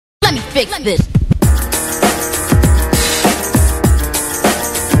fix this.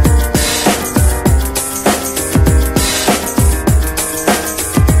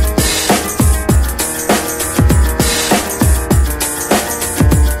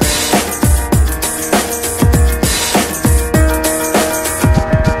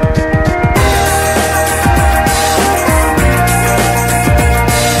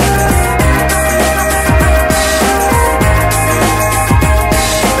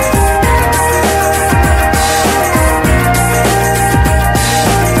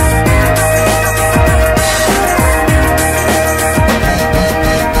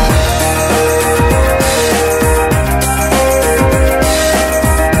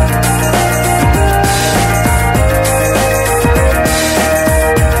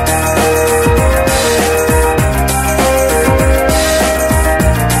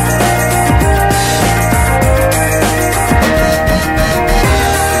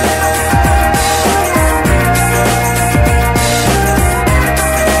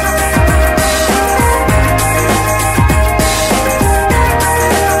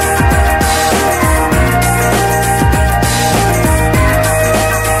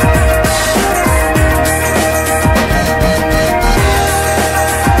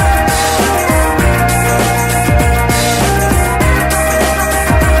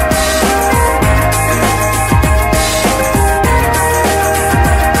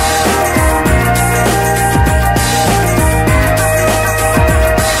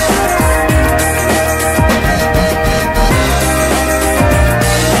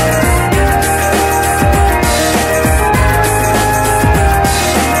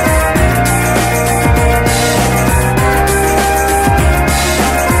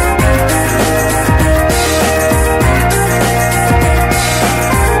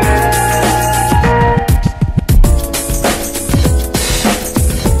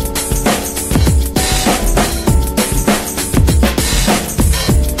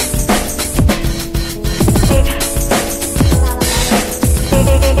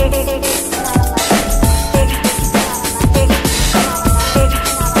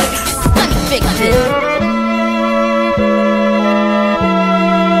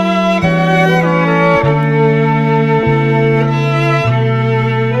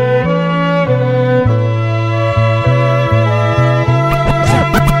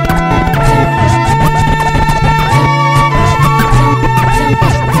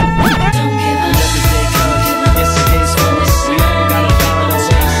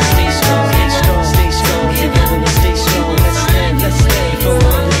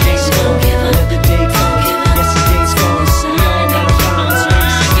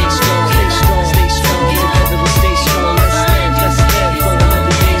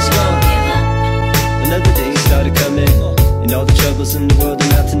 In the world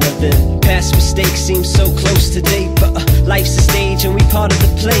amount to nothing. Past mistakes seem so close today, but life's a stage and we part of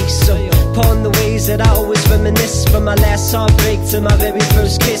the play. So pardon the ways that I always reminisce, from my last heartbreak to my very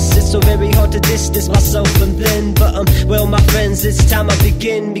first kiss. It's so very hard to distance myself from then, but well my friends, it's time I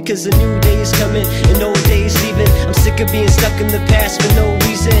begin, because a new day is coming and old days leaving. I'm sick of being stuck in the past for no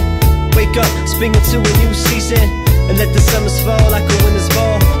reason. Wake up, spring into a new season, and let the summers fall like a winter's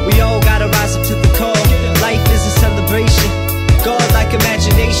ball. We all gotta rise up to the call. Life is a celebration, God-like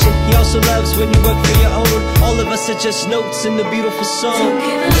imagination. He also loves when you work for your own. All of us are just notes in the beautiful song.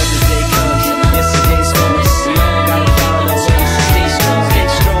 Another day comes, yesterday's gone. We all gotta find our ways. Stay strong, stay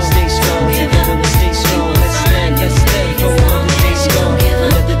strong, stay strong. Together we stay strong. Let's stand for another day's gone.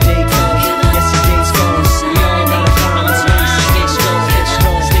 Another day comes, yesterday's gone. We all gotta find our ways. Stay strong, stay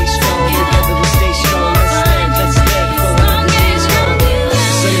strong, stay strong. Together we stay strong. Let's stand for another day's gone.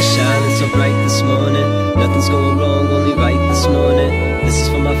 The sun is shining so bright this morning. Nothing's going wrong, only right this morning. This is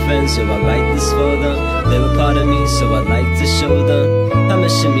for my friends, so I write this for them. They're a part of me, so I'd like to show them how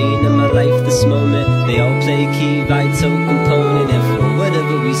much you mean in my life this moment. They all play a key, vital component, and for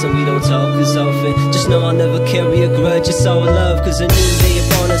whatever reason we don't talk as often. Just know I'll never carry a grudge, it's all love. Cause a new day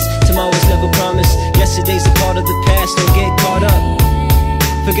upon us, tomorrow's never promised. Yesterday's a part of the past, don't get caught up.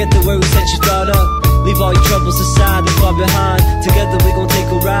 Forget the words that you thought up. Leave all your troubles aside, they're far behind. Together we gon' take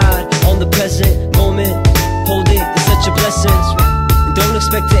a ride on the present moment. Hold it, it's such a blessing. And don't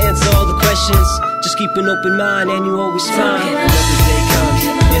expect to answer all the questions. Just keep an open mind and you always find. Another day comes,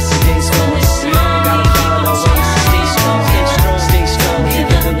 yesterday's gone. We all gotta find our ways. Stay strong, stay strong, stay strong.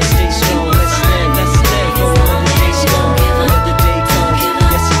 Together